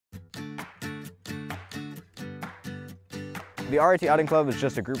The RIT Outing Club is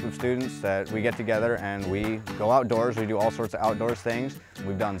just a group of students that we get together and we go outdoors. We do all sorts of outdoors things.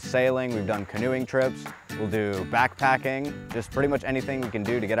 We've done sailing, we've done canoeing trips, we'll do backpacking, just pretty much anything we can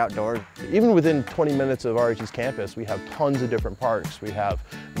do to get outdoors. Even within 20 minutes of RIT's campus, we have tons of different parks. We have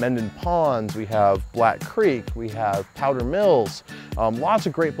Mendon Ponds, we have Black Creek, we have Powder Mills, lots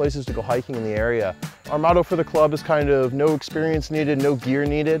of great places to go hiking in the area. Our motto for the club is kind of no experience needed, no gear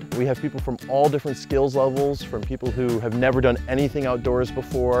needed. We have people from all different skills levels, from people who have never done anything outdoors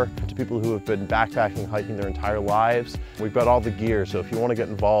before to people who have been backpacking, hiking their entire lives. We've got all the gear, so if you want to get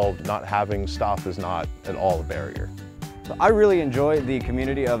involved, not having stuff is not at all a barrier. So I really enjoy the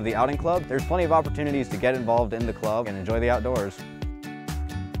community of the Outing Club. There's plenty of opportunities to get involved in the club and enjoy the outdoors.